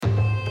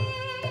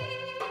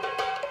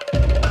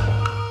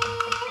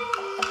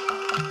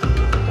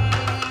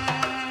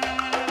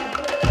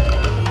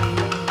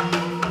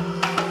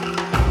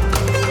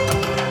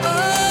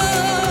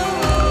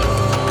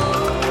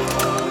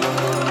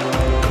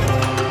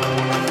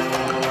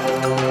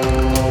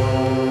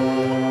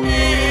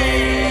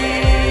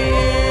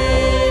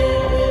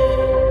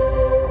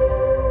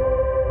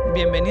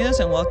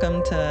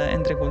welcome to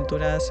Entre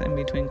Culturas, In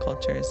Between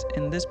Cultures.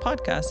 In this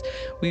podcast,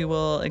 we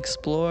will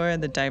explore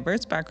the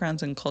diverse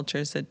backgrounds and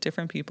cultures that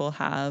different people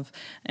have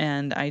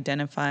and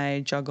identify,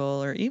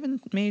 juggle, or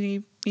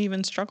maybe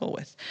even struggle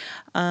with.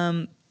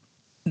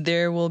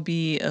 There will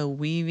be a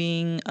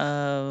weaving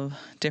of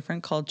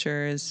different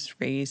cultures,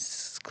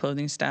 race,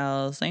 clothing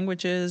styles,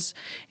 languages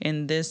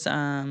in this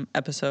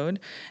episode.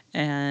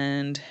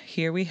 And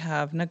here we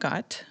have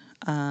Nagat.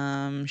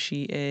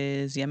 She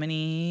is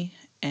Yemeni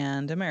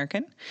and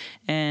American,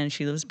 and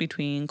she lives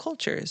between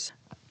cultures.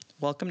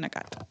 Welcome,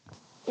 Nagat.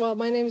 Well,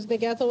 my name is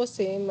Nagat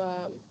Wasim.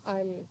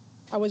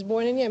 I was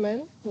born in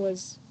Yemen.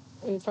 Was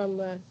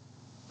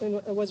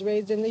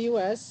raised in the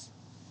U.S.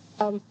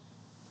 I'm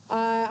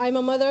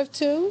a mother of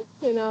two.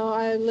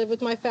 I live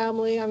with my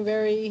family. I'm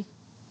very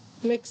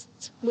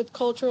mixed with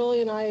cultural.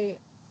 I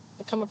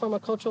come from a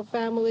cultural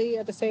family.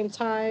 At the same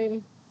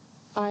time,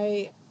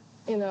 I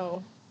don't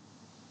know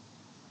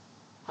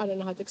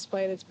how to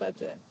explain it,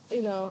 but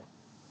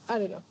I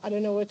don't know. I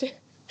don't know what to,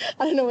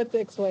 I don't know what to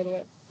explain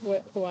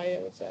who I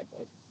am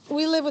exactly.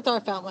 We live with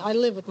our family. I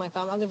live with my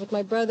family. I live with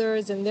my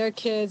brothers and their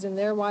kids and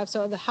their wives.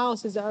 So the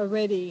house is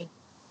already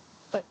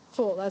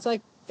full. That's why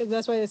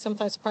it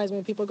sometimes surprises me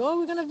when people go, "Oh,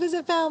 we're gonna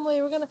visit family.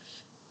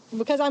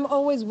 Because I'm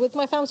always with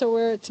my family, so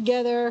we're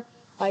together.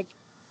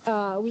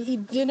 We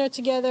eat dinner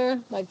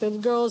together. Like the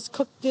girls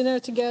cook dinner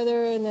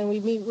together, and then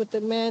we meet with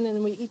the men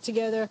and we eat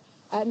together.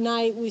 At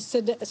night, we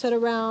sit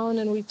around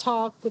and we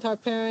talk with our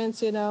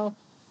parents.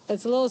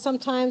 It's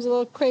sometimes a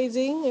little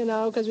crazy,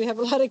 because we have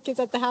a lot of kids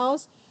at the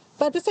house.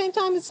 But at the same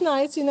time, it's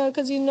nice,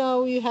 because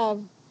you have,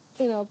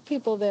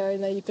 people there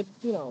and that you could,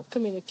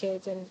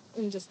 communicate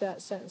in just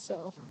that sense.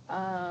 So,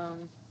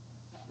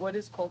 What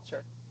is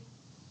culture?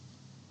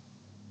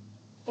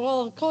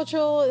 well,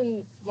 cultural,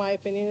 in my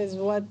opinion, is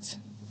what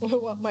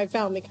my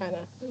family kind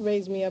of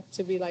raised me up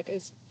to be like.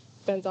 It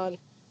depends on,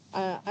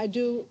 I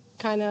do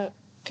kind of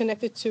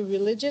connect it to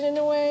religion in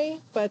a way,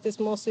 but it's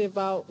mostly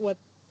about what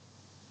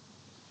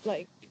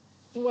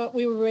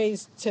we were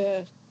raised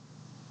to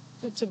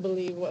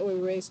believe, what we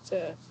were raised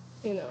to,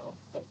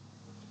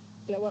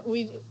 what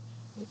we.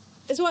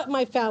 It's what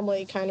my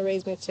family kind of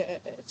raised me to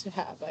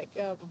have,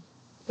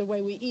 the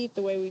way we eat,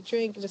 the way we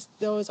drink. Just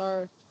those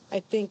are, I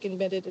think,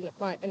 embedded in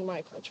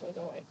my culture in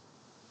a way.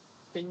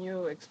 Can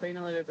you explain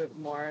a little bit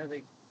more,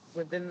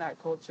 within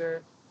that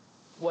culture,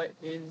 what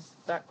is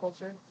that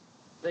culture?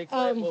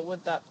 What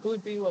would that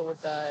food be? What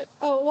would that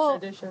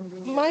tradition be?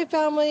 My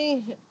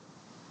family,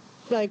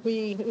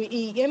 we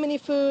eat Yemeni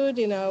food.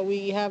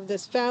 We have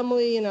this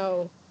family,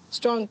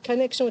 strong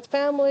connection with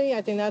family.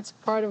 I think that's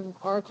part of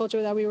our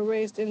culture that we were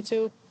raised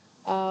into.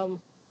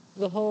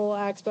 The whole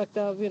aspect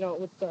of,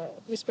 with the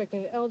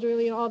respecting the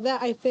elderly and all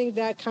that, I think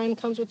that kind of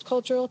comes with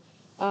cultural.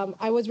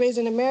 I was raised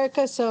in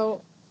America,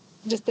 so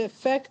just the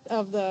effect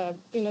of the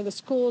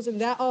schools, and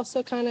that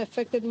also kind of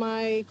affected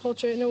my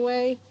culture in a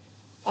way.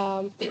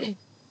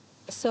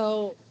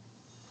 So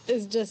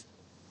it's just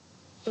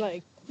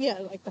for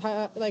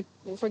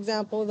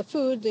example, the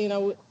food.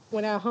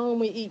 When at home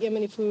we eat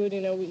Yemeni food.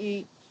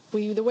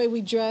 The way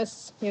we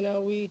dress.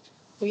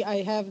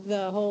 I have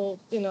the whole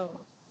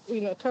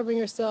covering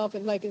yourself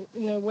and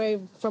in a way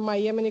from my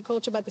Yemeni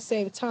culture, but at the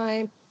same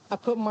time I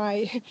put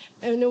my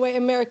in a way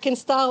American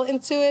style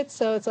into it.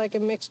 So it's like a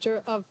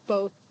mixture of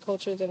both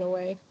cultures in a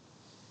way.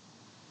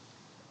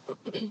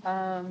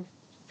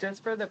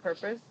 Just for the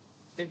purpose,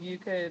 if you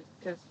could,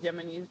 because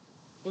Yemeni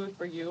food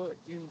for you,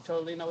 you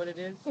totally know what it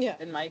is. Yeah.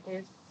 In my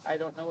case, I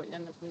don't know what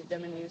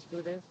Yemeni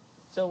food is.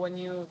 So when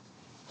you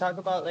talk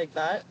about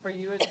that, for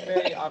you it's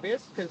very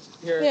obvious because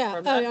you're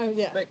from that.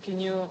 Yeah. But can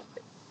you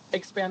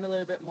expand a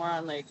little bit more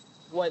on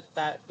what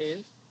that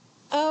is?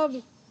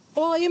 Well,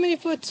 Yemeni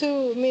food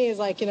to me is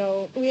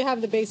we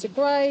have the basic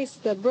rice,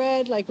 the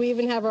bread. We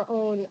even have our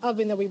own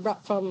oven that we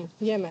brought from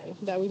Yemen,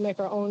 that we make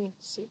our own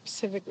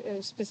specific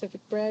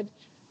bread.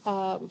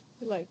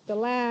 Like the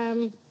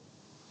lamb,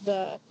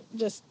 the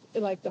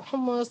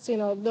hummus,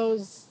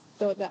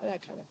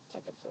 that kind of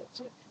type of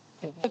food.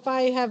 If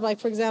I have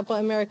for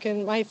example,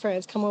 my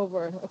friends come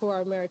over who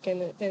are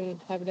American and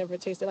have never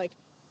tasted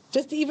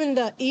just even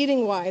the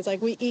eating wise,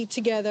 we eat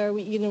together.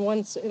 We eat in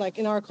one,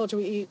 in our culture,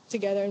 we eat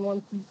together in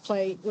one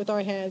plate with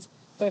our hands.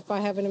 But if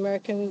I have an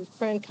American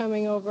friend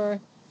coming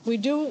over, we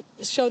do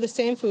show the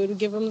same food. We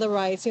give them the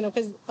rice,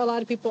 because a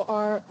lot of people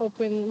are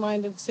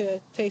open-minded to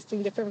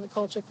tasting different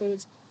culture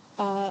foods.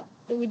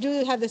 We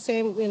do have the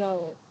same,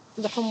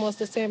 the hummus,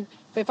 the same.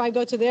 But if I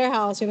go to their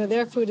house,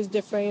 their food is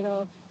different.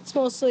 It's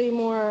mostly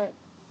more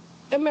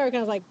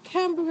Americans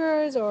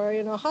hamburgers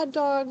or hot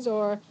dogs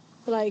or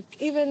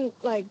even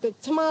the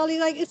tamale.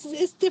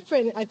 It's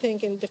different, I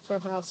think, in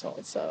different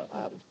households. So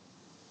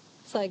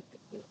it's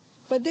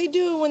but they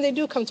do, when they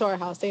do come to our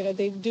house,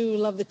 they do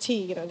love the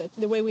tea.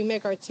 The way we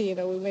make our tea.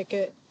 We make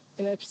it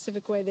in a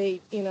specific way.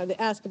 They they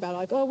ask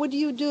about oh, what do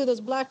you do?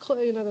 Those black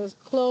those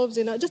cloves.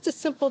 Just the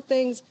simple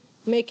things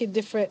make it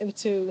different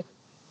into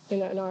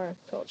in our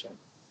culture.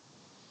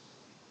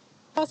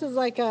 House is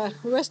like a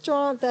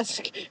restaurant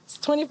it's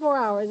 24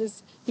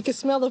 hours. You can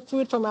smell the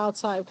food from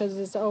outside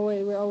because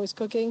we're always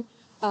cooking.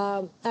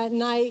 At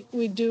night,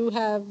 we do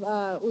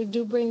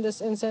bring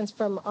this incense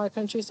from our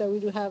country, so we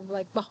do have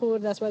like bahur,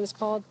 that's what it's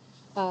called,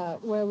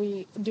 where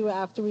we do it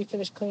after we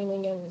finish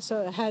cleaning, and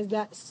so it has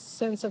that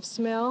sense of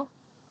smell.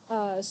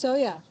 So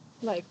yeah,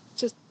 like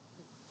just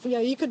yeah,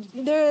 you could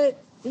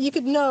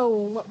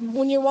know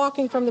when you're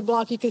walking from the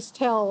block, you could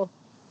tell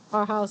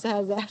our house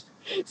has that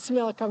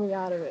smell coming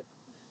out of it.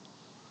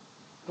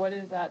 What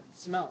is that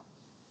smell?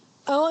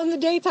 Oh, in the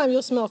daytime,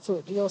 you'll smell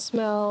food. You'll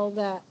smell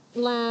that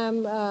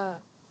lamb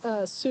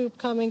soup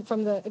coming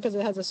from because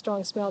it has a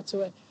strong smell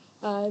to it.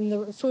 And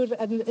the food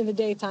in the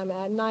daytime.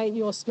 At night,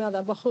 you'll smell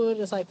that bahud.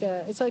 It's like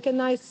a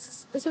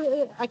nice.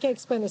 I can't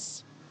explain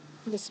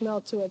the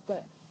smell to it,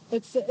 but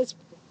it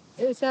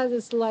has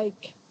this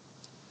like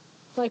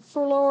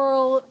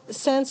floral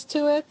sense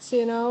to it,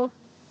 you know.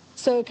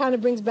 So it kind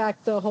of brings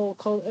back the whole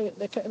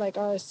like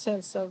our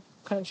sense of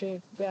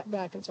country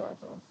back into our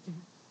home.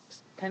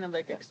 Kind of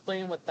like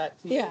explain what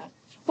that tea Yeah. is.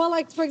 Well,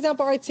 like for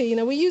example, our tea. You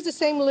know, we use the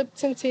same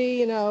Lipton tea.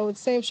 You know, with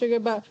the same sugar,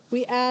 but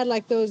we add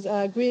like those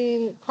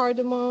green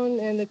cardamom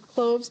and the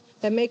cloves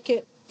that make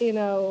it. Make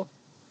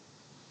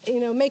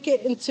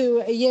it into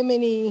a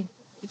Yemeni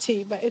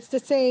tea. But it's the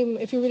same.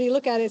 If you really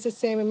look at it, it's the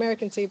same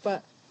American tea,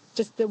 but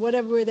just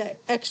whatever the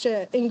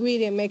extra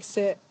ingredient makes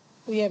it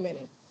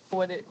Yemeni.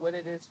 What it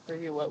is for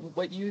you?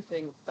 What you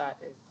think that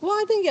is? Well,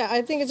 I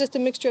think it's just a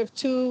mixture of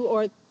two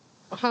or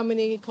how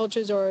many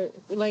cultures or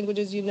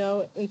languages you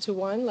know into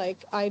one.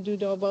 Like I do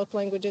know both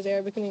languages,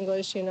 Arabic and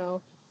English.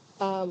 The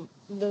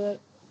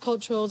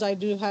culturals I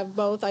do have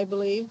both. I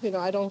believe. You know,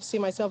 I don't see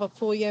myself a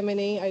full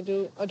Yemeni.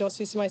 I don't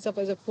see myself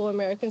as a full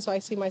American. So I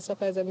see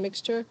myself as a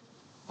mixture.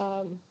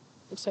 So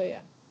yeah.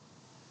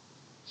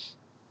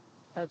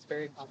 That's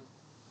very common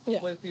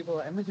Yeah. with people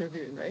I'm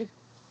interviewing, right?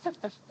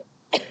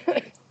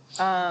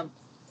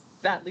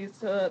 That leads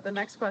to the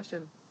next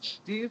question.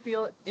 Do you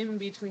feel in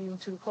between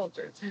two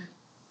cultures?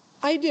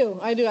 I do.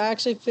 I do. I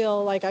actually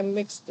feel like I'm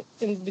mixed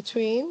in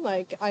between.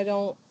 Like I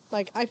don't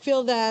like. I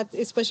feel that,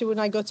 especially when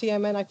I go to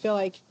Yemen, I feel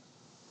like,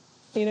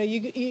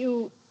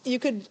 you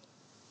could,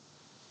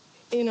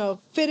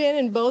 fit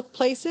in both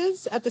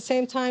places at the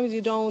same time.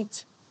 You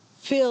don't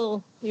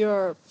feel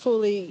you're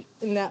fully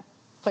in that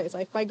place.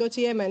 Like if I go to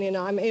Yemen,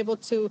 I'm able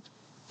to,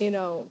 you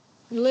know,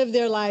 live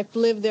their life,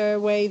 live their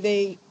way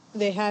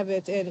they have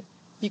it, and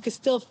you can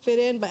still fit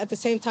in, but at the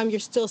same time you're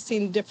still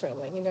seen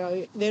differently. You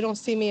know, they don't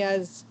see me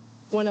as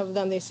one of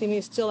them. They see me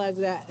still as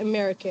that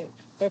American.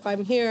 Or if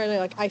I'm here,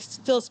 like I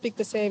still speak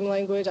the same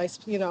language. I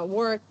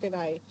work and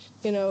I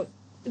you know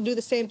do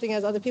the same thing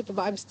as other people,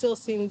 but I'm still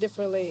seen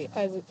differently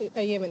as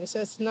a Yemeni.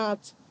 So it's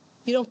not,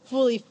 you don't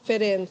fully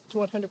fit in to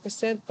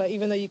 100%, but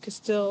even though you could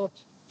still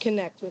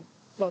connect with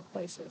both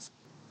places.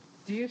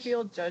 Do you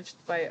feel judged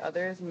by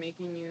others,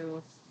 making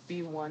you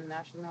be one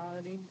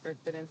nationality or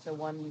fit into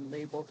one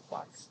labeled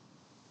box?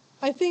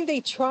 I think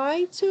they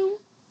try to.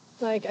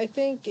 Like, I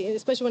think,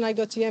 especially when I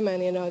go to Yemen,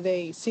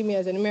 they see me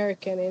as an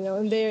American,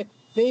 and they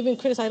even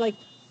criticize, like,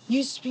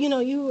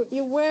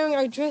 you're wearing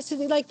our dresses.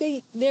 Like,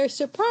 they're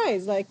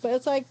surprised. Like, but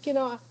it's like, I'm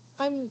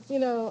a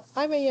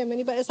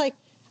Yemeni, but it's like,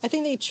 I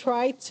think they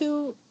try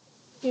to,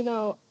 you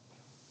know,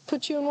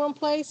 put you in one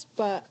place,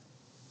 but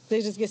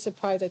they just get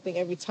surprised, I think,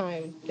 every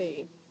time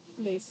they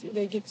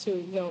get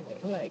to,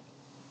 like,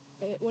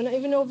 when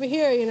even over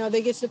here,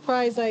 they get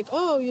surprised, like,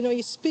 oh,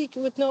 you speak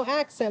with no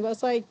accent. But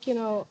it's like,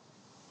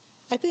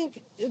 I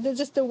think it's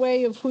just the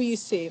way of who you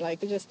see. Like,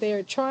 just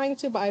they're trying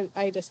to, but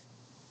I just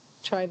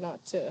try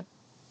not to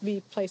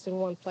be placed in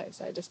one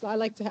place. I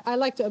like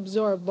to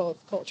absorb both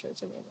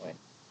cultures in a way.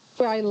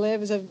 Where I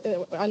live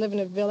I live in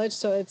a village,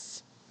 so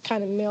it's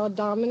kind of male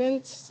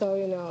dominant.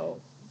 So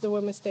the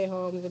women stay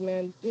home, the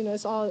men,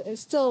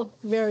 it's still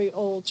very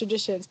old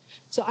traditions.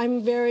 So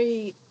I'm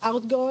very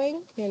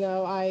outgoing.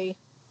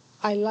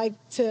 I like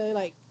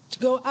to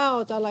go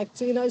out. I like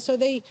to, so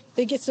they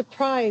get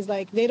surprised.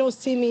 Like, they don't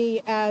see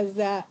me as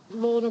that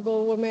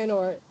vulnerable woman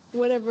or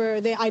whatever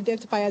they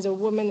identify as a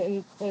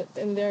woman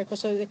in their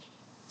culture.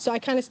 So I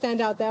kind of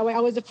stand out that way. I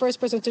was the first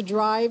person to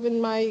drive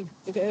in my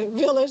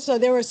village, so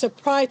they were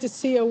surprised to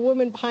see a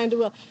woman behind the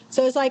wheel.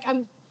 So it's like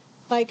I'm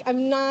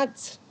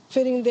not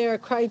fitting their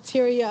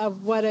criteria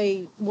of what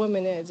a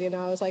woman is.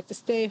 It's like to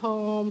stay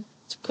home,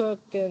 to cook,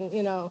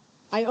 and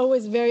I'm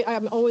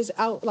always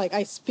out. Like,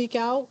 I speak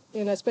out,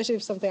 especially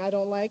if something I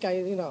don't like.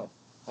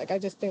 I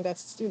just think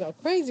that's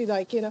crazy.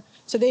 Like,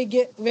 so they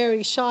get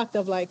very shocked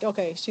of, like,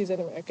 okay, she's an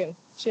American.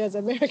 She has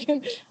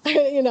American,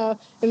 in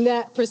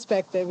that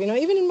perspective.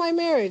 Even in my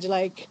marriage,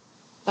 like,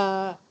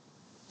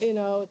 you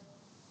know,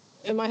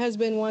 and my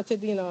husband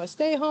wanted, a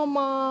stay-home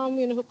mom,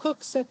 who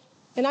cooks,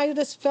 and I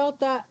just felt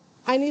that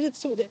I needed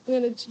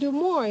to do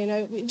more.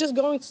 Just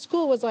going to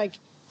school was like,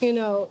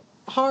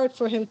 hard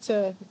for him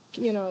to,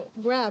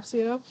 grasp,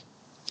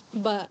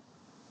 but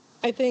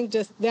I think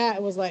just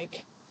that was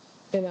like,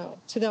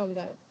 to them,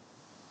 that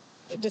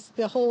just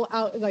the whole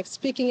out, like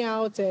speaking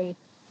out and,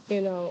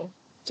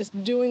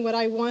 just doing what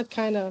I want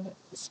kind of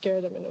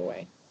scared them in a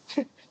way,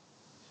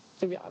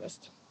 to be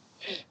honest.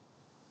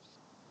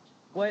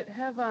 What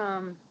have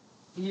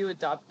you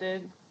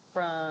adopted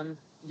from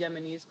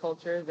Yemenis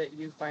culture that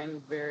you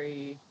find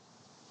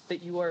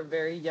that you are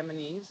very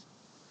Yemenis,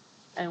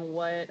 and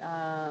what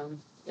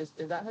is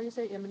that how you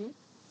say it, Yemenis?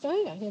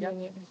 Oh yeah, yeah, Yep.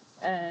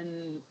 yeah.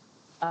 And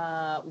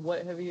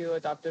what have you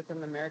adopted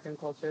from American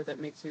culture that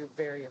makes you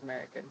very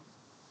American?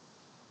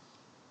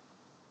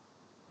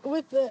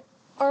 With the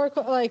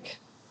article, like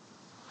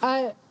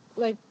I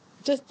like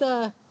just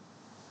my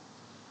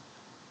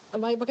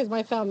because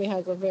my family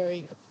has a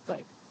very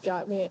like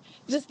got me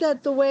just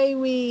that the way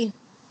we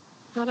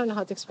I don't know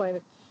how to explain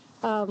it.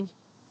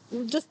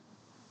 Just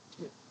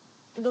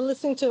the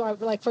listening to our,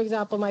 like for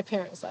example my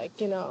parents, like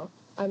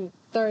I'm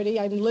 30,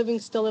 I'm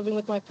still living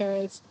with my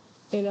parents,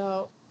 you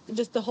know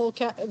just the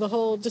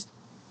whole just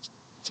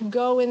to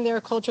go in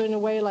their culture in a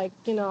way like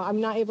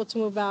I'm not able to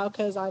move out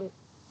because I'm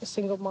a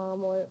single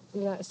mom or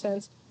in that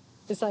sense.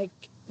 It's like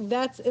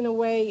that's in a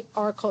way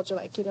our culture,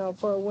 like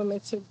for women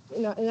to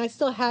and I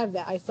still have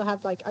that. I still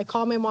have like I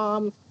call my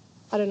mom.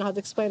 I don't know how to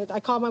explain it. I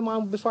call my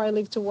mom before I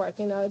leave to work.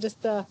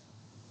 Just the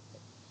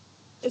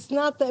it's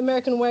not the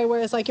American way where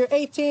it's like you're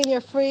 18,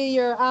 you're free,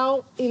 you're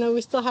out.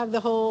 We still have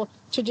the whole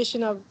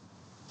tradition of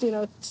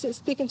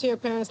speaking to your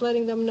parents,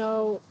 letting them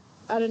know.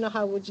 I don't know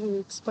how would you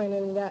explain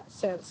it in that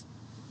sense.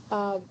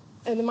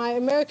 And my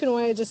American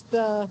way, just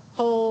the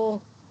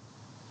whole,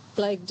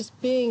 like, just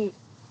being,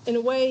 in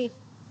a way,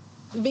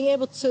 being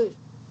able to,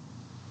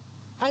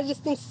 I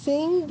just think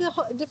seeing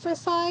the different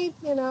side,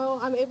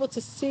 I'm able to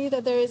see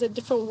that there is a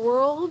different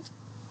world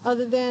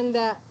other than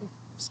that,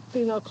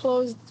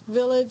 closed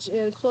village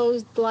and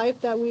closed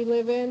life that we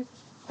live in.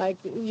 Like,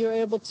 you're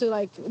able to,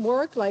 like,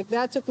 work. Like,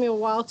 that took me a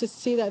while to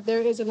see that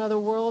there is another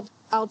world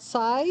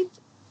outside.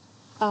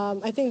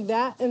 I think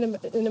that in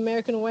an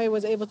American way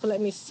was able to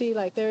let me see,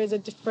 like, there is a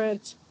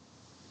different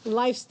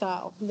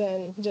lifestyle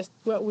than just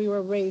what we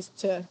were raised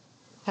to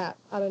have.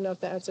 I don't know if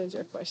that answers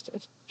your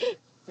question.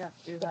 Yeah,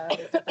 you have a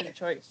different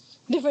choice.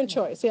 Different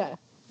choice, yeah.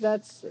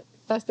 That's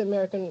the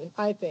American,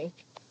 I think.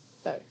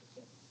 That,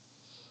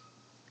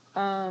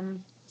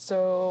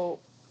 So,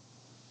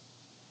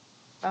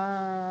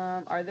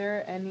 are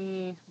there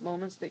any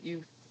moments that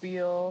you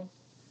feel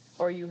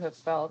or you have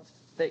felt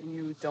that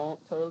you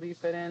don't totally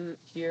fit in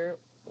here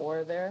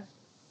or there,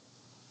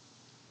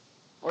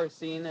 or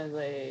seen as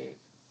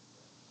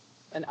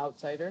an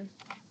outsider?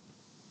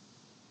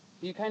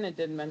 You kind of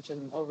did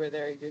mention over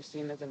there you're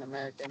seen as an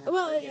American.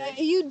 well,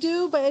 you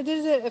do, but it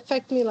doesn't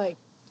affect me like,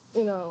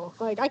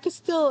 like I could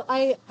still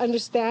I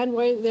understand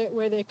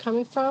where they're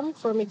coming from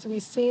for me to be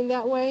seen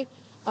that way.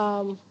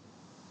 Um,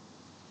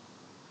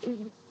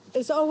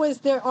 it's always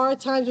there are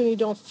times when you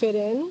don't fit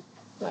in,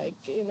 like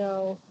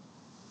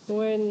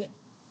when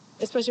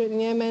especially in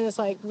Yemen, it's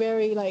like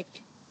very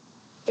like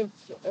if,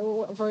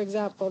 for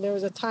example, there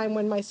was a time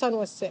when my son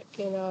was sick,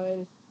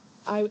 and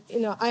I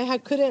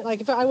couldn't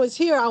like if I was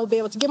here, I would be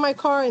able to get my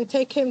car and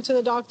take him to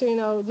the doctor,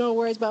 no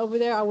worries. But over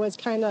there, I was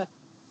kind of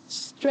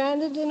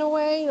stranded in a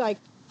way, like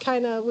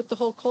kind of with the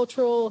whole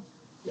cultural.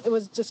 It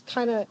was just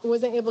kind of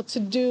wasn't able to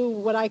do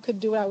what I could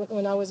do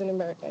when I was in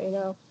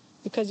America,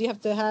 because you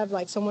have to have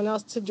like someone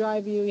else to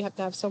drive you. You have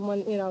to have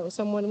someone,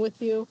 someone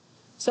with you.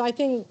 So I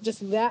think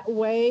just that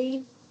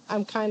way,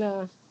 I'm kind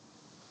of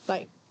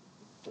like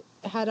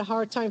had a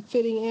hard time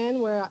fitting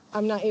in where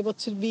I'm not able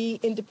to be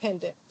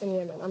independent in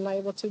Yemen. I'm not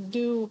able to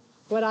do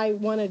what I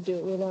want to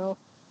do,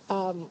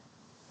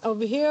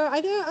 Over here,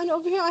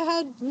 I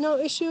had no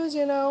issues,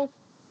 You know,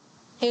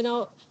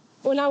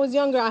 when I was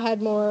younger, I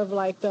had more of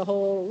like the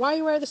whole, why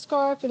you wear the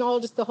scarf and all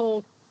just the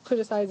whole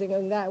criticizing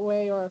in that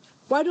way, or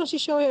why don't you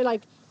show it?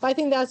 Like, I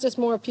think that's just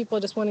more people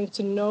just wanting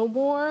to know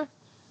more,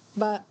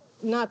 but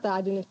not that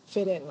I didn't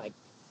fit in. Like,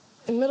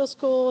 in middle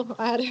school,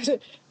 I had a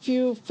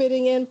few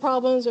fitting in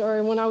problems,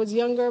 or when I was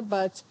younger.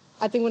 But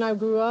I think when I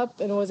grew up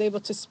and was able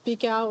to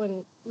speak out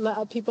and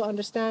let people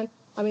understand,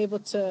 I'm able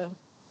to.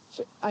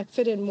 I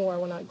fit in more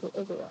when I grew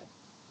up.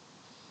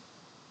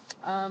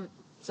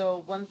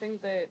 So one thing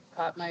that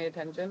caught my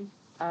attention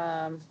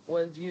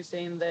was you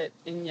saying that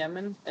in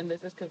Yemen, and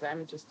this is because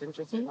I'm just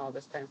interested in all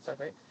this kind of stuff,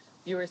 right?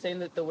 You were saying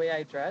that the way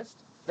I dressed,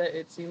 that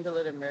it seemed a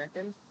little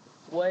American.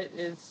 What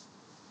is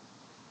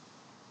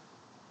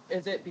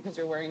it because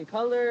you're wearing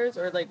colors,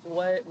 or like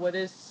what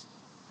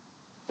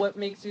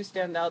makes you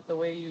stand out the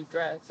way you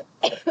dress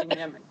in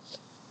Yemen?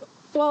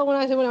 Well, when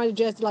I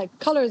dress, like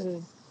colors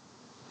is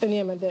in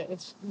Yemen,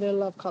 they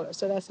love colors,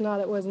 so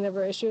it was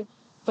never an issue.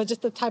 But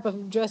just the type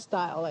of dress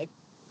style, like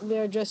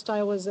their dress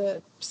style was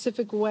a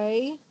specific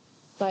way.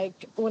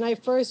 Like when I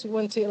first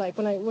went to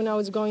when I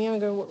was growing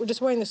younger, just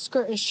wearing the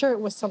skirt and shirt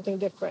was something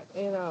different,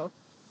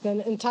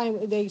 Then in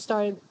time they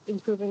started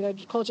improving their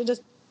culture.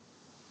 Just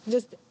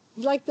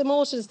like the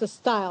most is the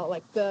style.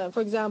 Like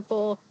for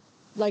example,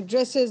 like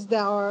dresses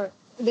that are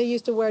they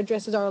used to wear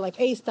dresses are like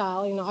A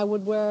style. I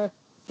would wear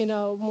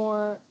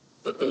more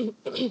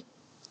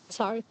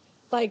sorry,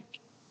 like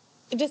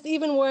just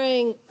even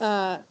wearing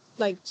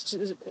like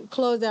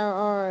clothes that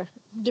are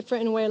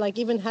different in a way, like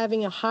even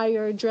having a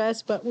higher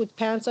dress but with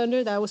pants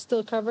under that was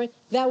still covered,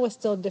 that was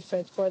still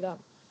different for them.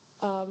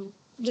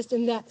 Just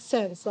in that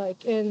sense,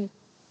 like in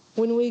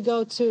when we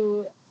go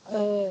to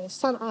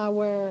Sana'a,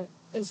 where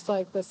it's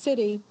like the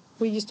city,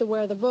 we used to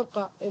wear the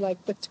burqa,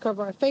 like to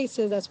cover our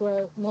faces. That's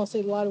where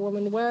mostly a lot of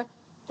women wear.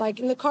 Like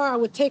in the car, I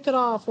would take it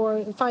off, or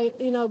if I,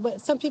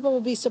 but some people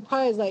would be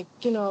surprised, like,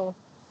 you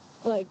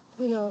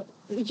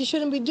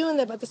shouldn't be doing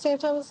that. But at the same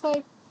time, it's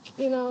like,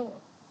 you know,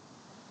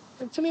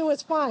 to me, it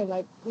was fine.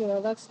 Like,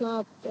 that's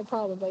not a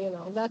problem.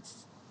 But,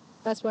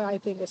 that's why I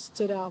think it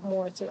stood out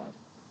more to them.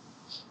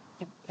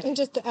 And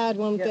just to add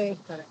one thing,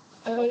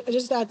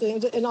 just add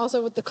and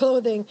also with the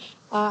clothing,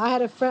 I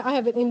had a friend. I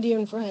have an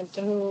Indian friend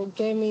who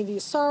gave me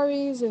these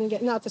saris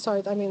not the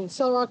saris. I mean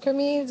salwar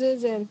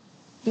kameezes, and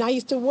I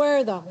used to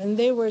wear them, and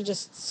they were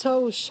just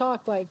so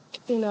shocked. Like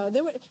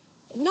they were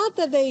not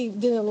that they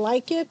didn't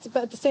like it,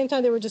 but at the same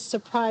time they were just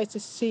surprised to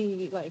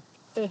see like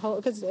the whole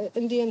because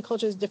Indian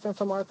culture is different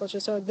from our culture.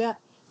 So that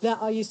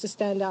I used to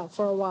stand out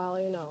for a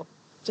while.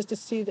 Just to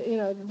see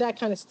that that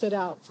kind of stood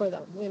out for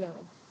them. In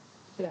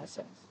that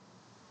sense.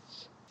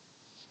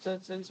 So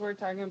since we're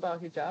talking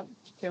about hijab,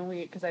 can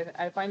we? Because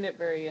I find it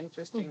very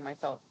interesting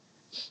myself.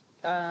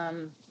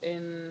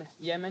 In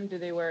Yemen, do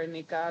they wear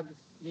niqab?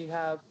 You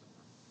have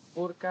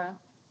burqa,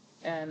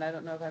 and I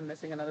don't know if I'm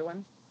missing another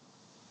one.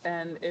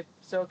 And if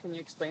so, can you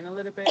explain a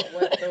little bit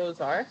what those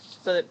are,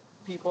 so that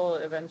people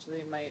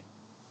eventually might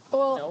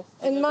know?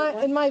 In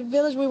my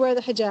village, we wear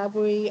the hijab.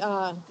 We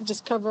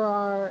just cover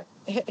our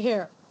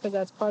hair because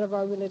that's part of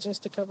our religion is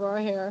to cover our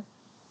hair.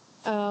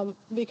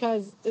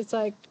 Because it's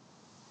like,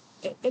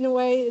 in a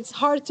way, it's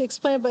hard to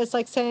explain, but it's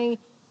like saying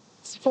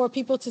for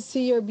people to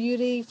see your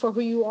beauty for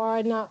who you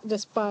are, not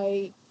just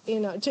by,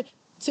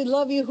 to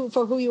love you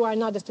for who you are,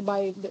 not just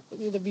by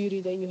the beauty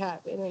that you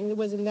have. And it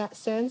was in that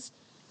sense.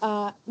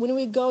 When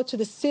we go to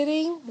the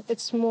city,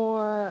 it's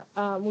more,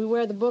 we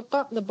wear the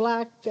burqa, the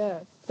black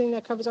thing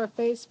that covers our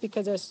face,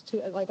 because there's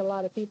like a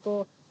lot of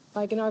people,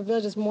 like in our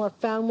village, it's more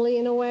family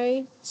in a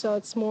way, so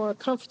it's more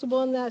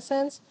comfortable in that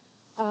sense.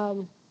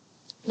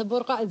 The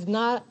burqa is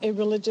not a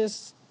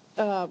religious,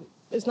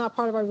 it's not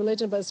part of our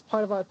religion, but it's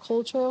part of our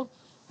culture.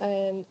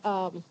 And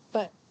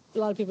but a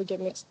lot of people get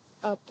mixed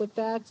up with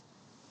that.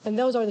 And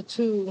those are the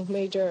two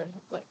major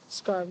like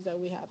scarves that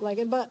we have.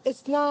 But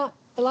it's not.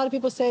 A lot of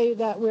people say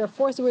that we're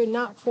forced. We're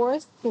not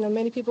forced.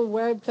 Many people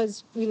wear it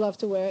because we love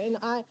to wear it.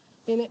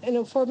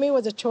 And for me, it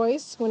was a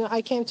choice. When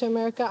I came to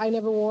America, I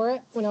never wore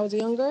it when I was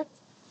younger.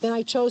 Then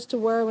I chose to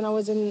wear it when I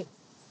was in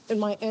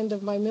my end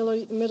of my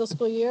middle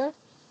school year.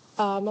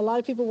 A lot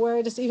of people wear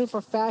it just even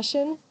for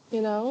fashion,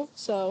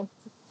 so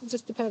it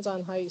just depends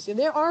on how you see it.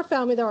 There are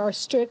families that are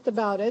strict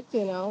about it,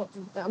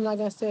 I'm not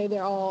going to say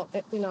they're all,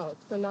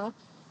 they're not.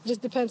 It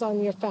just depends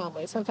on your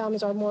family. Some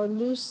families are more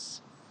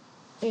loose,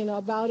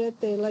 about it.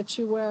 They let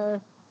you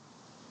wear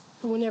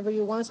whenever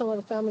you want. Some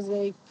other families,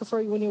 they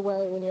prefer you when you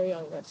wear it when you're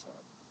younger. So.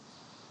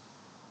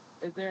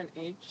 Is there an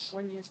age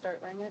when you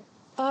start wearing it?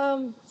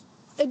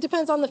 It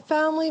depends on the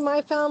family.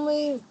 My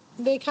family,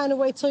 they kind of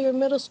wait till you're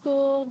middle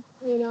school,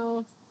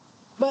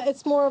 But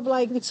it's more of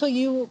like until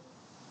you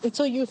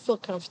feel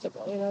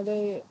comfortable.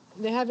 They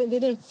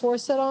didn't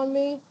force it on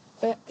me,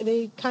 but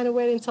they kind of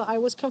waited until I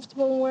was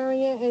comfortable in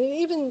wearing it. And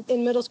even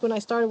in middle school, when I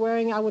started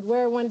wearing it, I would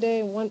wear it one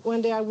day, and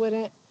one day I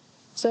wouldn't.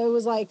 So it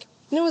was like,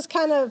 it was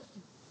kind of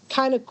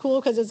cool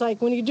because it's like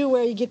when you do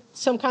wear it, you get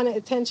some kind of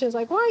attention. It's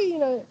like,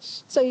 why,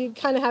 So you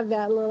kind of have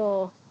that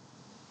little,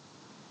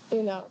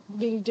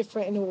 being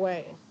different in a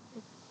way.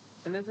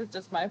 And this is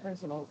just my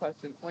personal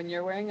question. When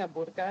you're wearing a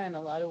burqa and a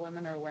lot of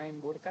women are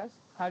wearing burqas,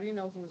 how do you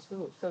know who's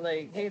who? So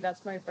like, hey,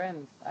 that's my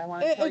friend. I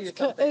want to tell you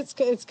something.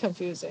 It's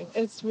confusing.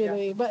 It's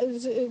really, but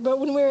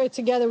when we're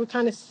together, we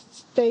kind of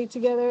stay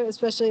together,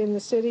 especially in the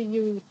city.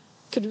 You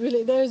could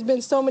really, there's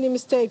been so many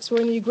mistakes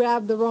when you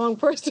grab the wrong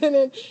person,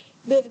 and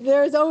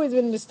there's always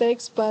been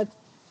mistakes, but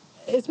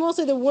it's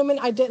mostly the women.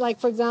 I did, like,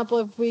 for example,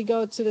 if we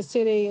go to the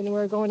city and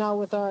we're going out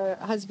with our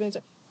husbands,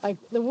 like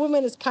the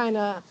woman is kind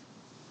of,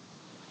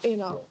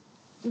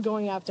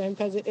 going after him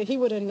because he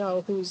wouldn't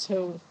know who's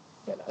who.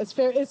 It's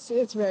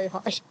very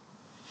hard.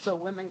 So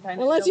women kind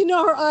of unless you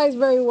know her eyes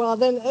very well.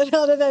 Then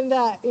other than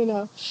that,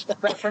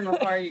 But from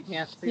afar, you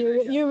can't see.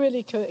 You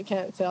really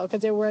can't tell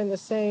because they're wearing the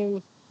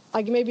same,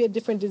 like maybe a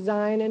different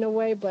design in a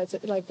way, but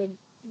it's like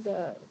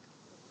the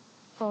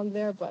on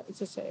there, but it's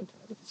the same.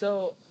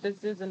 So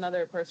this is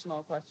another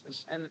personal question,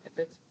 and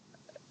it's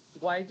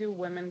why do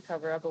women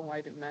cover up and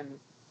why do men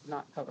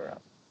not cover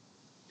up?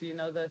 Do you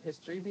know the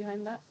history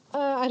behind that?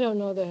 I don't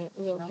know the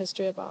real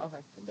history about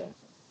that.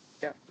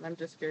 Yeah, I'm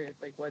just curious,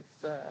 like what's,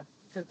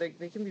 because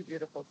they can be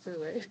beautiful too,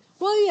 right?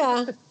 Well,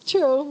 yeah,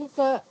 true,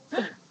 but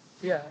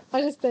yeah.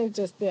 I just think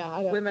I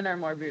don't. Women are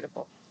more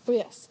beautiful.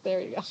 Yes,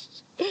 there you go.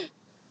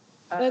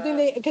 I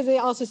think because they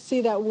also see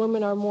that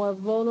women are more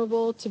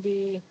vulnerable to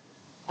be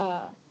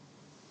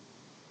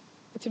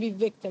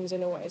victims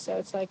in a way, so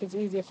it's like it's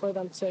easier for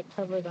them to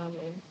cover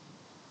them.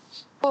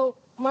 So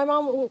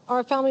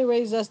our family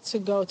raised us to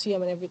go to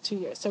Yemen every 2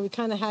 years, so we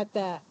kind of had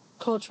that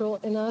cultural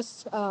in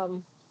us.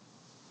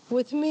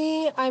 With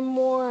me, I'm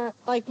more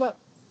like, but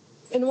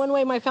in one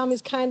way, my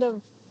family's kind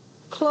of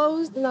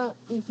closed, not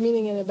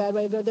meaning in a bad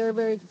way, but they're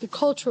very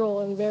cultural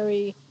and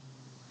very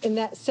in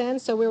that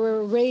sense. So we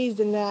were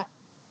raised in that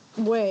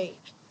way.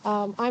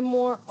 I'm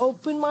more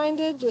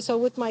open-minded. So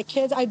with my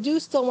kids, I do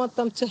still want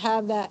them to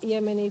have that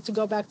Yemeni, to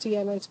go back to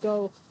Yemen, to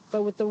go.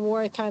 But with the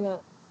war, it kind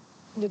of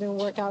didn't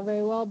work out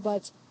very well.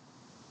 But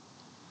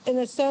in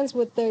a sense,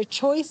 with their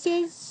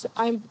choices,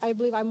 I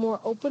believe I'm more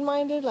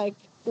open-minded. Like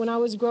when I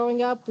was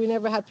growing up, we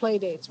never had play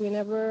dates. We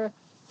never,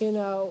 you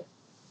know,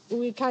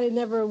 we kind of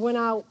never went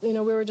out. You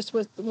know, we were just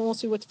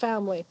mostly with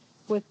family.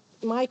 With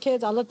my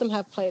kids, I let them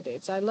have play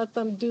dates. I let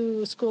them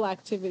do school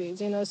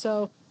activities. You know,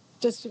 so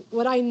just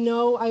what I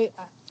know,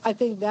 I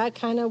think that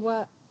kind of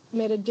what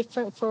made it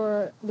different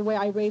for the way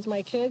I raise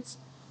my kids.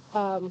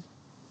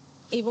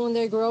 Even when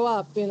they grow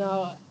up, you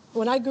know,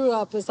 when I grew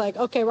up, it's like,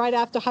 okay, right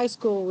after high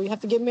school, we have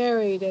to get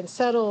married and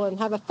settle and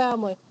have a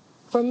family.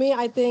 For me,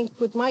 I think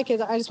with my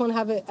kids, I just want to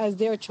have it as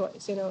their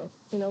choice,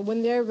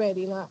 when they're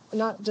ready,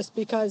 not just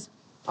because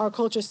our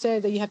culture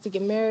said that you have to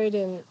get married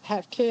and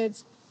have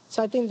kids.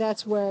 So I think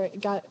that's where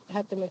it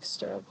had the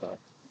mixture of both.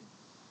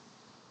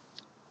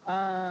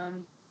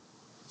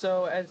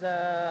 So as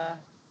a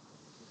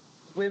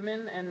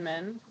women and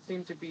men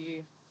seem to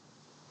be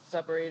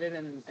separated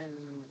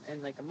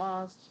in like a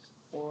mosque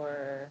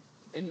or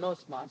in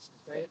most mosques,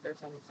 right? There's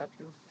some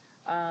exceptions.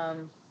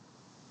 Um,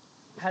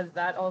 has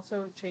that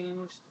also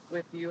changed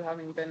with you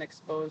having been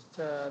exposed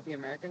to the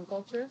American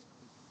culture?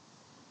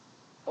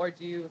 Or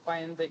do you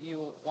find that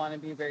you want to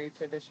be very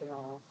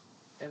traditional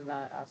in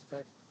that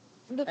aspect?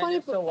 The And funny,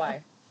 if so,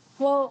 why?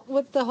 Well,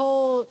 with the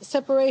whole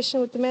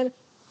separation with the men,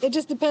 it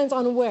just depends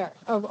on where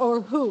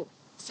or who.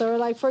 So,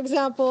 like for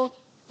example,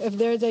 if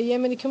there's a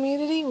Yemeni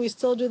community, we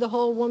still do the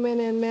whole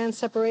woman and man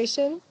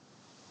separation.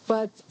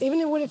 But even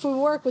if we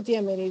work with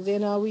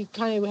Yemenis, we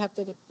kind of have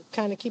to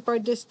kind of keep our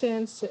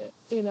distance,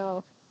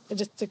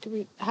 just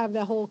to have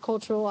that whole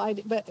cultural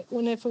idea. But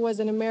if it was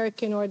an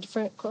American or a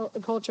different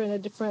culture and a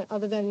different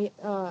other than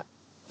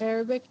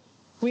Arabic,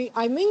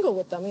 I mingle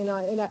with them.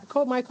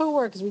 My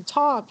coworkers, we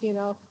talk.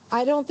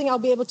 I don't think I'll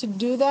be able to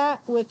do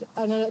that with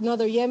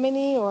another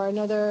Yemeni or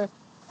another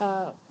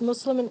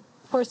Muslim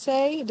per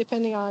se,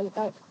 depending on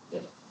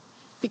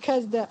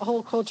because the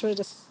whole culture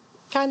just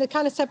kind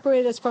of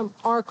separated us from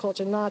our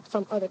culture, not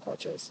from other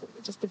cultures.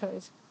 It just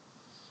depends.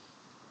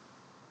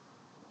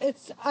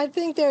 I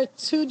think there are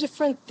two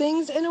different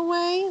things in a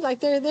way. Like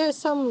there's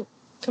some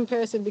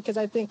comparison because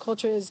I think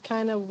culture is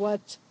kind of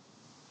what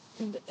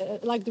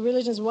like the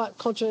religion is what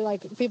culture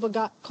like people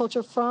got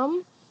culture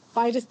from.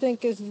 But I just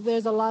think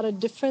there's a lot of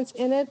difference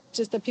in it,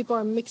 just that people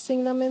are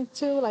mixing them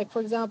into. Like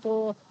for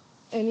example,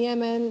 in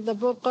Yemen, the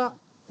burqa,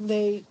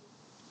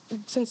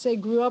 since they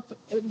grew up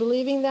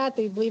believing that,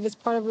 they believe it's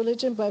part of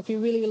religion. But if you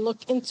really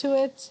look into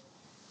it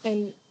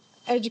and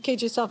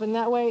educate yourself in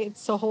that way,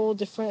 it's a whole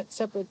different,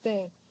 separate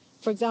thing.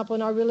 For example,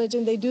 in our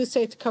religion, they do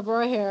say to cover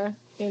our hair,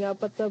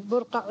 but the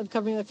burqa,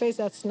 covering the face,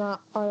 that's not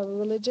part of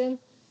religion.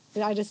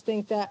 And I just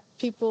think that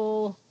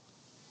people,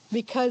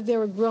 because they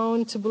were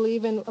grown to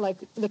believe in like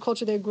the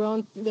culture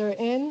they're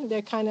in,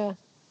 they're kind of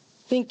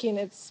thinking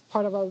it's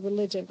part of our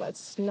religion, but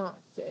it's not.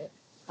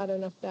 I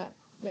don't know if that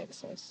makes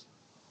sense.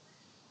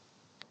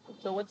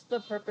 So what's the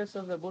purpose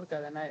of the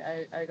burqa then?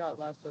 I got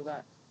lost with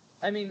that.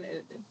 I mean,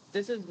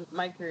 this is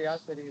my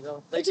curiosity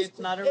though. Like, it's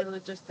not a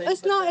religious thing.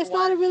 It's not. It's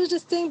not a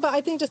religious thing, but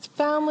I think just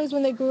families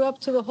when they grew up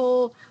to the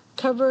whole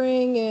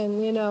covering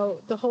and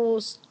the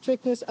whole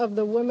strictness of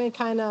the women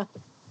kind of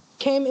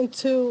came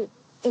into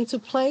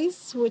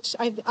place, which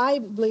I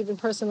believe in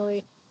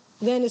personally.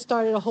 Then it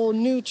started a whole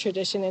new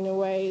tradition in a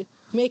way,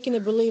 making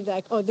it believe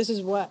that this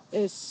is what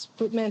is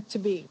meant to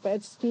be, but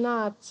it's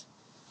not.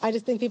 I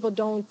just think people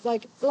don't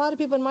like a lot of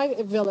people in my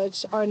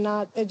village are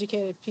not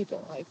educated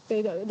people. Like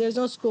there's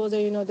no schools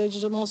there. They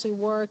just mostly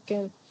work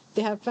and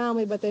they have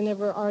family, but they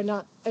never are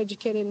not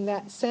educated in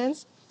that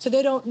sense. So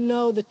they don't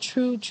know the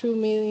true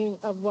meaning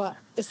of what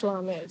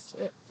Islam is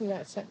in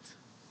that sense.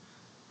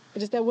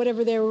 It's just that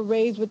whatever they were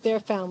raised with their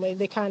family,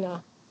 they kind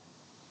of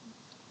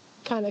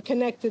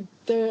connected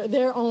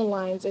their own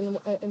lines in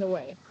a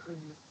way.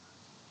 Mm-hmm.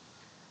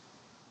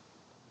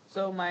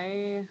 So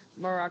my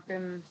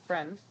Moroccan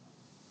friend,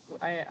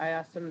 I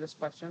asked him this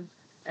question,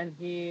 and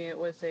he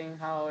was saying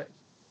how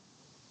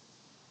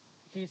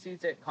he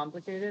sees it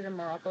complicated in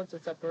Morocco to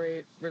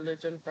separate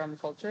religion from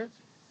culture.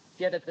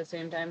 Yet at the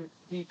same time,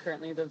 he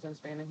currently lives in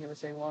Spain, and he was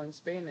saying, well, in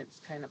Spain,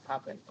 it's kind of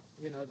happened.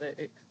 That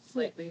it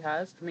slightly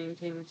has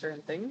maintaining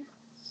certain things.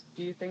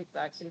 Do you think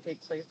that can take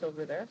place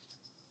over there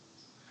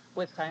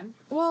with time?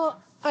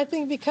 Well, I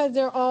think because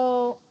they're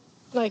all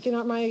like in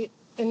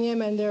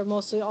Yemen, they're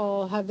mostly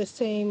all have the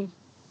same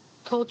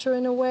culture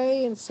in a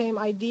way and same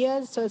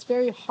ideas, so it's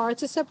very hard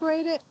to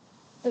separate it.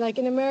 Like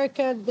in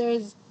America,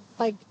 there's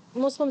like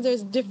Muslims,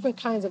 there's different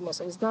kinds of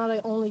Muslims, not like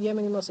only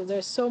Yemeni Muslims.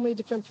 There's so many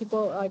different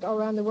people like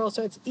around the world,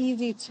 so it's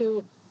easy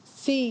to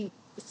see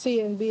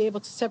and be able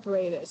to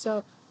separate it.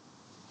 So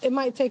it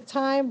might take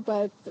time,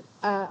 but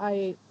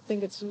I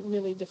think it's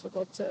really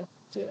difficult to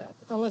do that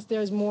unless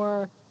there's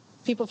more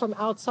people from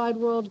outside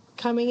world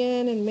coming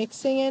in and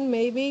mixing in,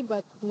 maybe,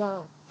 but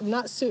no,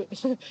 not soon.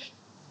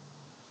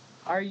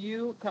 Are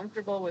you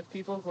comfortable with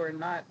people who are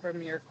not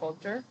from your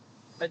culture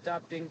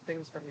adopting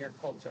things from your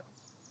culture?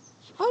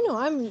 Oh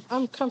no,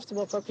 I'm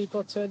comfortable for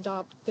people to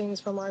adopt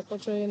things from our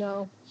culture.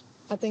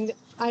 I think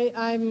that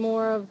I'm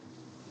more of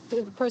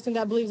the person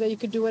that believes that you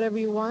could do whatever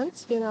you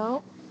want.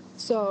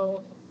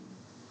 So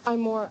I'm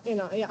more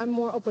yeah, I'm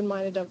more open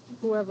minded of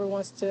whoever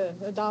wants to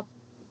adopt.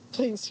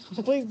 Please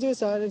please do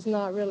so. It's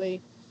not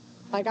really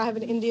like I have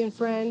an Indian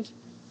friend.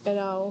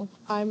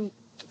 I'm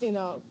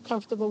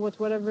comfortable with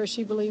whatever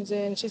she believes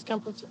in. She's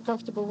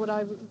comfortable with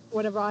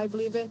whatever I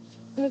believe in,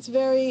 and it's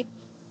very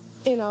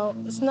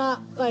it's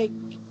not like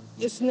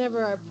it's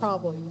never a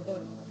problem.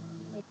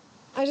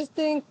 I just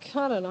think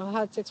I don't know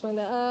how to explain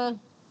that.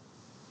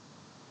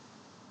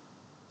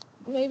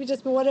 Maybe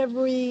just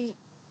whatever we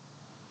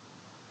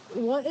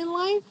want in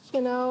life.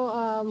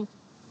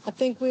 I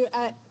think we're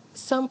at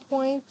some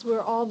point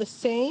we're all the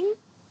same.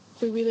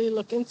 If we really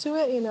look into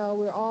it,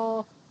 we're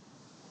all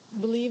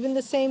believe in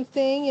the same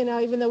thing.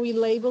 Even though we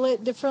label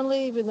it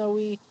differently, even though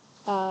we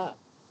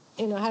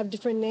have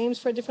different names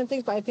for different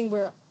things, but I think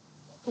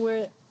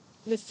we're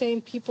the same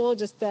people,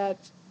 just that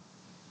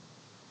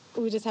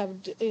we just have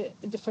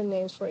different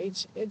names for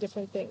each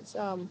different things.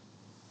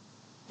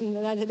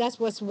 That's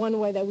what's one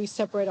way that we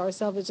separate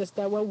ourselves, is just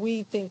that what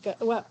we think,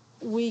 what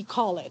we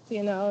call it.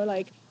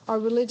 Like our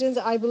religions,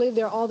 I believe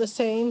they're all the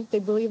same. They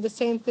believe the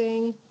same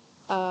thing.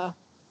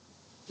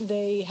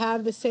 They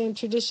have the same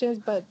traditions,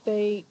 but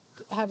they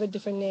have a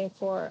different name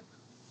for.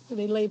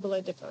 They label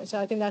it differently. So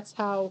I think that's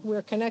how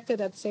we're connected.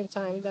 At the same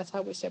time, that's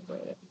how we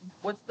separate it.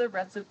 What's the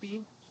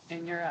recipe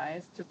in your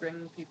eyes to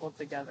bring people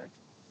together?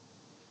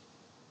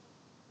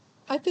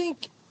 I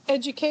think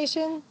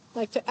education,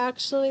 like to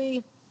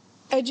actually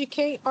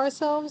educate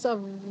ourselves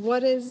of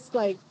what is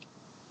like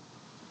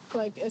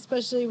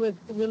especially with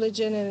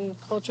religion and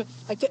culture,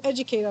 like to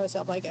educate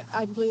ourselves. Like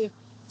I believe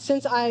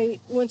since I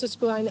went to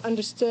school, I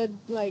understood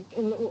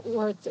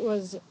where it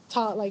was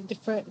taught like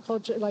different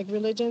culture, like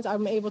religions.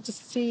 I'm able to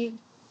see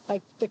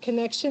like the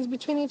connections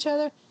between each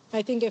other.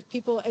 I think if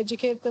people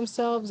educate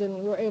themselves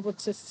and were able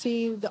to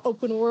see the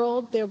open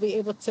world, they'll be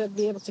able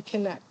to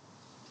connect.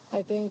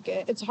 I think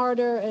it's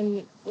harder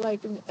and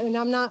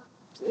I'm not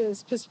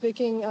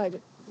speaking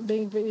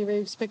being very,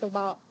 very specific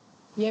about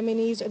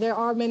Yemenis. There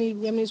are many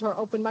Yemenis who are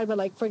open-minded, but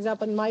like for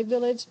example, in my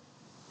village,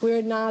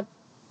 we're not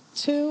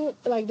too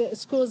like the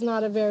school is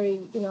not a very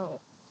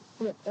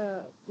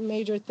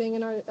major thing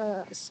in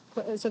our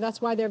so that's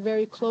why they're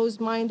very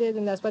closed-minded,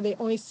 and that's why they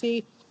only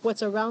see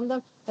what's around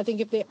them. I think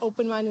if they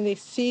open-minded and they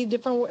see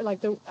different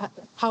like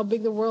how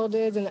big the world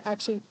is and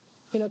actually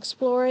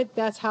explore it,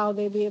 that's how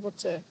they'll be able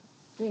to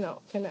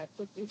connect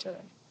with each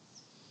other.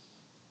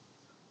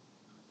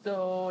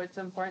 So it's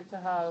important to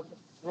have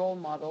role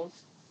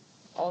models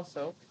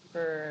also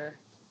for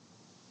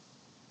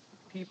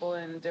people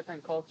in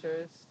different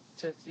cultures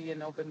to see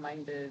an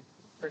open-minded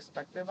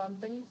perspective on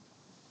things,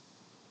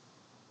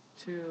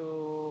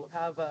 to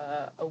have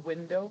a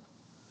window.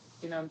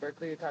 In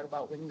Berkeley, you talk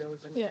about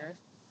windows and mirrors.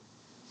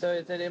 So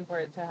is it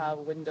important to have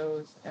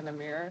windows and a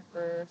mirror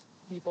for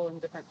people in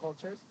different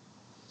cultures?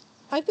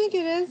 I think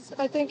it is.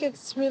 I think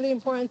it's really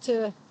important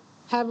to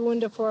have a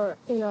window for,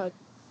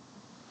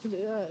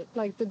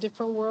 like the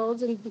different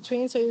worlds in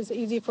between, so it's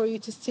easy for you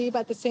to see, but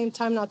at the same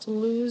time not to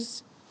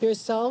lose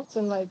yourself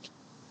and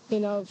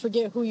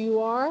forget who you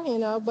are,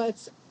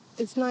 but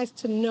it's nice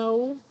to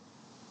know,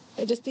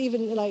 just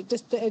even like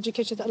just the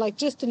education, like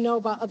just to know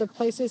about other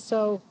places,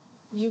 so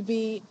you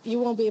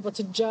won't be able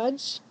to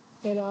judge,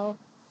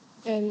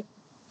 and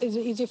it's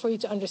easier for you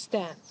to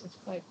understand,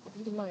 like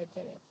in my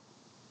opinion.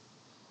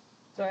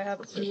 So I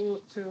have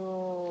two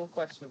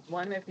questions.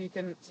 One, if you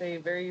can say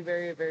very,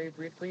 very, very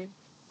briefly,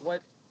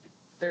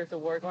 there's a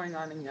war going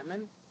on in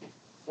Yemen.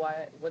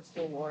 What's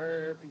the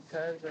war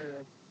because,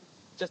 or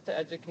just to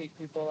educate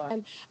people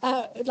on?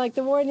 And like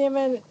the war in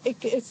Yemen,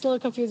 it's a little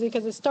confusing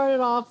because it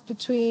started off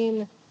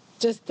between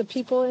just the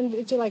people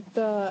and like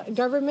the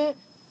government,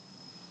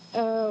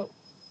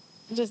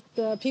 just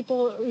the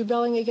people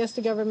rebelling against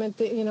the government,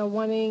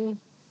 wanting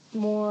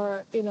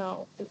more,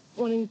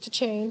 wanting to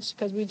change,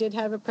 because we did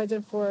have a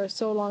president for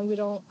so long. We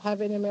don't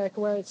have it in America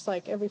where it's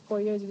like every 4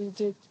 years. We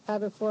did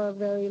have it for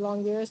very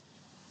long years.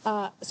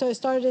 So it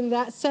started in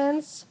that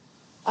sense,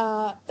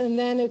 and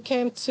then it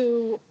came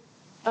to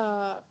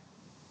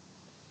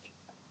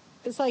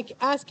it's like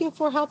asking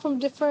for help from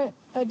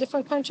a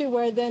different country,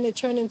 where then it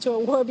turned into a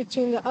war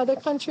between the other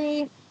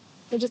country.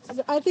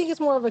 I think it's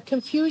more of a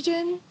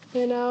confusion,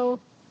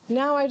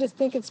 Now I just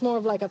think it's more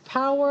of like a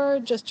power,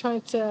 just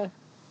trying to,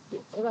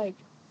 like,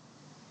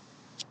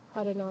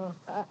 I don't know.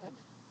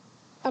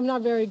 I'm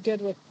not very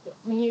good with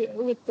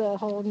the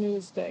whole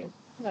news thing.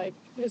 Like,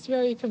 it's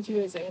very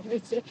confusing.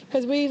 It's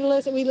because we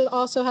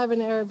also have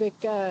an Arabic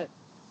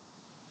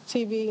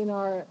TV in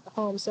our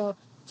home, so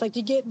it's like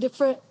you get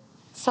different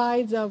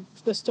sides of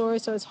the story,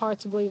 so it's hard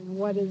to believe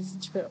what is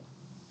true.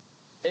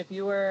 If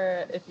you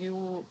were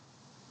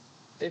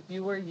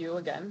you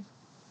again,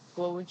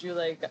 what would you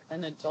like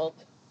an adult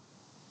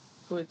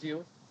who is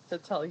you to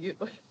tell you?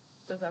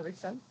 Does that make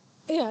sense?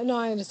 Yeah, no,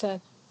 I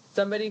understand.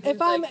 Somebody who's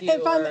like you,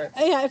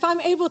 if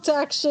I'm able to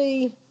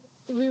actually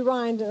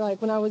rewind,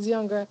 like when I was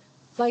younger,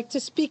 like to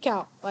speak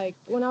out. Like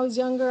when I was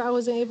younger, I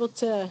wasn't able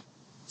to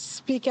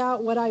speak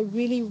out what I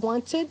really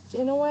wanted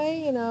in a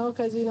way,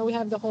 because, we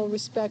have the whole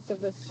respect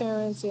of the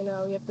parents, you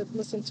have to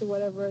listen to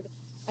whatever.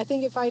 I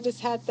think if I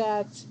just had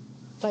that,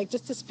 like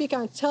just to speak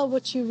out and tell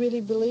what you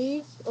really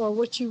believe or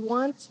what you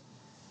want,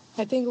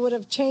 I think it would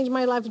have changed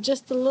my life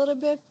just a little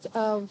bit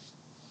of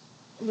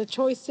the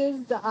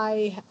choices that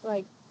I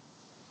like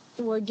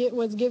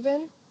was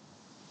given.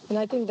 And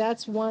I think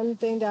that's one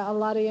thing that a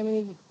lot of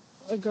Yemeni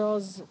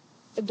girls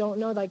don't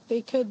know. Like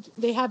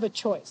they have a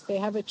choice. They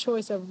have a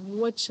choice of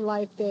which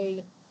life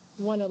they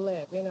want to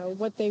live.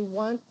 What they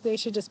want. They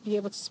should just be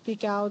able to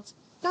speak out,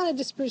 not in a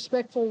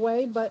disrespectful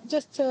way, but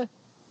just to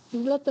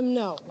let them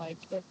know,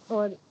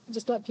 or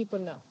just let people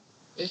know.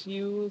 If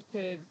you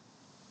could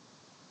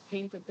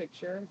paint a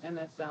picture and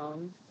a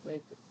sound,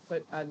 like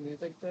add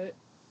music to it,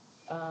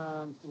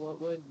 what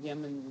would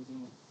Yemen be?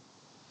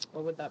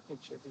 What would that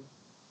picture be?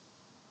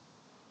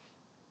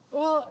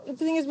 Well, the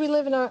thing is, we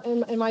live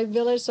in my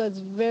village, so it's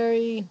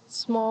very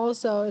small.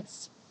 So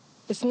it's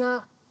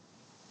not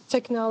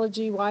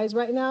technology wise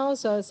right now.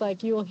 So it's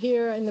like you'll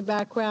hear in the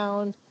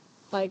background,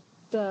 like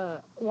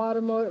the water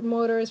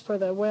motors for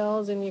the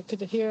wells, and you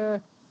could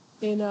hear,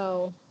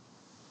 it's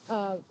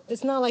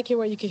not like here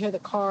where you can hear the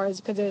cars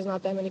because there's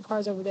not that many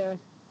cars over there,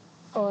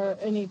 or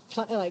any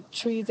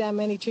trees, that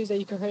many trees that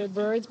you can hear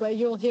birds. But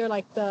you'll hear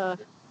like the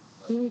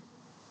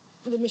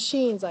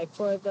machines, like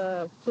for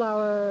the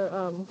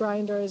flour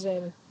grinders,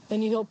 and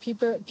then you hear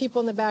people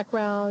in the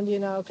background,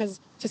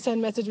 because to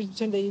send messages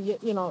between they,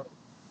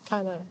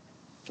 kind of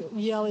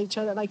yell at each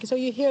other. Like, so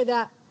you hear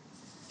that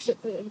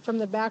from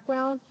the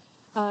background.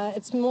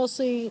 It's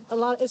mostly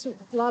it's a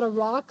lot of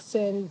rocks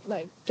and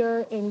like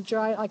dirt and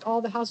dry, like all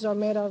the houses are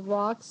made of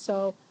rocks.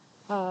 So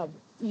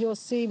you'll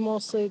see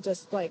mostly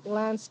just like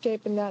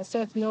landscape in that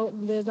sense. No,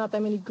 there's not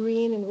that many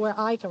green, and where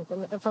I come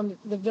from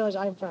the village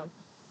I'm from.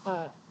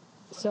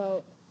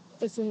 So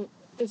it's in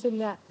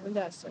that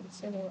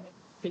sense anyway.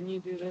 Can you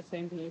do the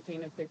same? Can you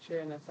paint a picture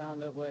and a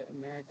sound of what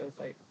America's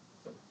like?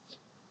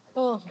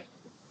 Well,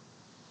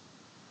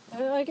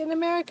 like in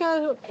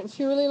America, if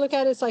you really look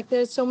at it, it's like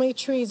there's so many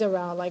trees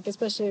around, like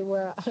especially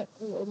where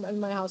in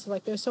my house,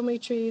 like there's so many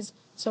trees,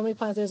 so many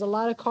plants. There's a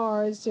lot of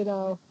cars,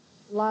 a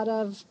lot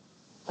of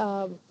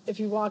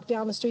if you walk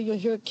down the street, you'll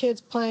hear kids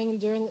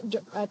playing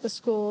at the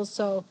schools.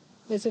 So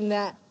it's in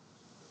that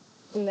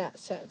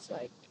sense,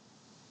 like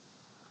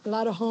a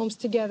lot of homes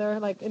together.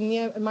 Like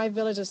in my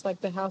village, it's like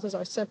the houses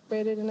are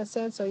separated in a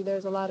sense, so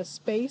there's a lot of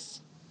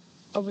space.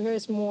 Over here,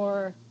 it's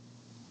more,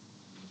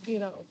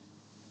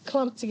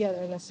 clumped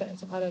together in a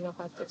sense. I don't know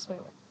how to explain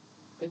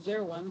it. Is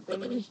there one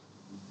thing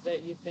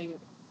that you think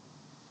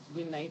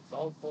unites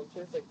all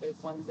cultures? Like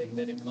there's one thing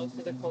that in most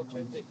of the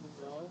cultures that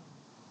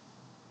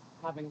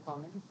have in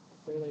common?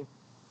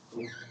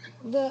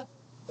 The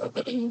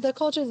the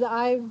cultures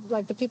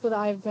that the people that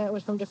I've met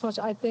with from different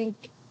cultures, I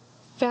think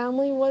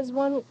family was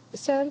one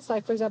sense.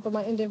 Like, for example,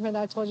 my Indian friend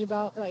that I told you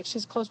about, like,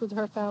 she's close with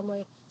her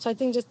family. So I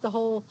think just the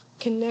whole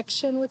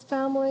connection with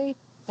family,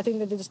 I think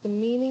that just the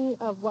meaning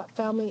of what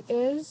family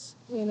is,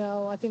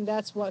 I think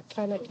that's what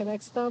kind of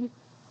connects them,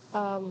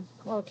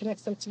 or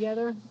connects them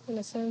together in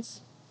a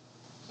sense.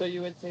 So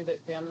you would say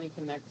that family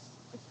connects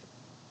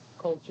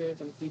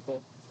cultures and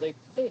people? Like,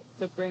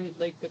 to bring,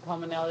 like, the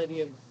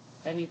commonality of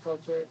any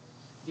culture,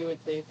 you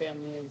would say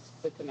family is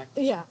the connector?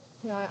 Yeah,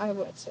 I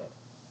would say.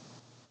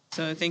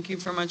 So thank you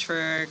so much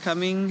for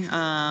coming.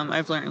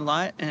 I've learned a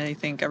lot, and I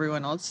think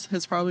everyone else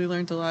has probably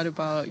learned a lot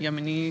about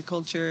Yemeni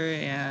culture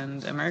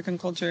and American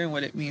culture and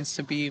what it means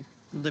to be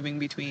living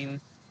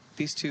between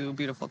these two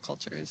beautiful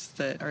cultures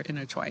that are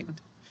intertwined.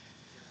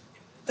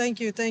 Thank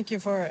you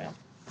for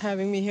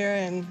having me here,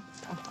 and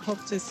I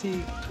hope to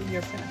see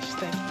you're finished.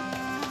 Thank you.